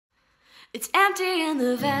It's empty in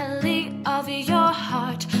the valley of your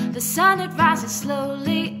heart. The sun, it rises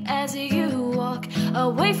slowly as you walk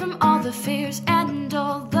away from all the fears and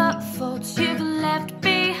all the faults you've left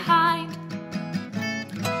behind.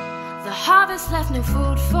 The harvest left no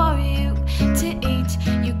food for you to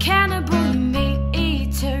eat. You cannibal, you meat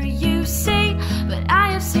eater, you see. But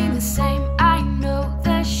I have seen the same. I know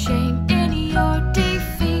the shame in your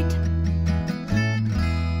defeat.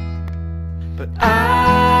 But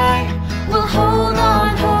I will hold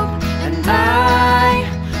on hope, and I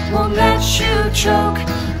won't let you choke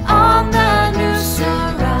on the noose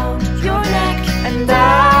around your neck. And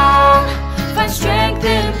I'll find strength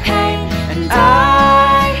in pain, and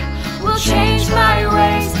I will change my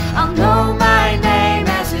ways. I'll know my name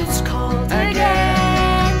as it's called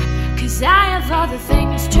again. 'Cause I have other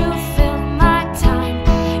things to fill my time.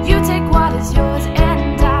 You take what is yours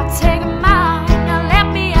and I'll take mine. Now let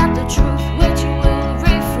me at the truth which will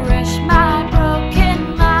refresh my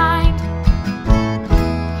broken mind.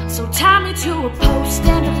 So tie me to a post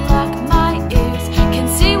and unlock my ears. Can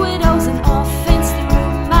see widows and orphans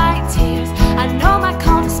through my tears. I know my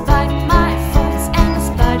call despite my faults and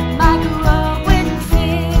despite my growing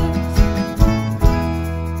fears.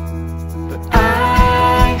 But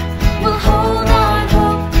I will hold on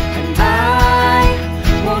hope, and I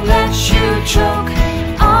won't let you choke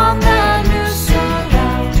on the noose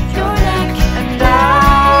around your neck. And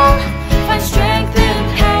I'll find strength in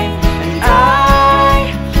pain, and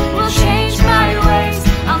I will change my ways.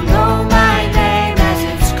 I'll know my name as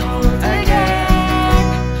it's called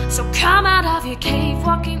again. So come out of your cave,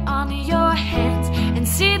 walking on your hands, and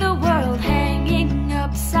see the world hanging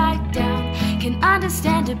upside down. Can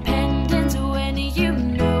understand dependence when you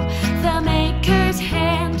know the Maker's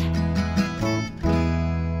hand.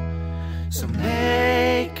 So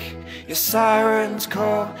make your sirens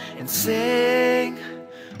call and sing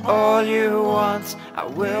all you want. I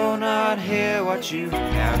will not hear what you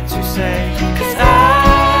have to say. 'Cause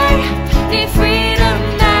I need freedom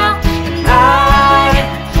now, and I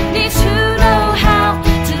need to know how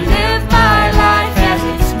to live my life as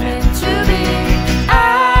it's meant to be.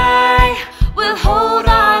 I will hold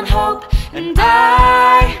on hope, and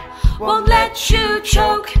I won't let you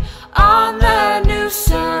choke on the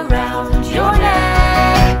noose around your neck.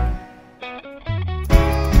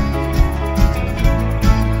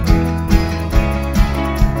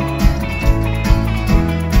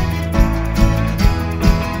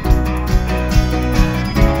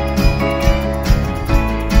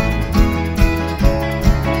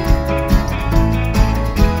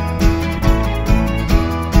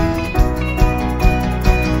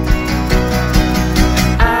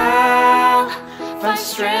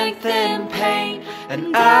 Strength in pain,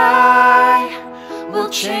 and I will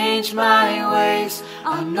change my ways.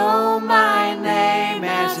 I'll know my name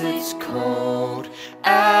as it's called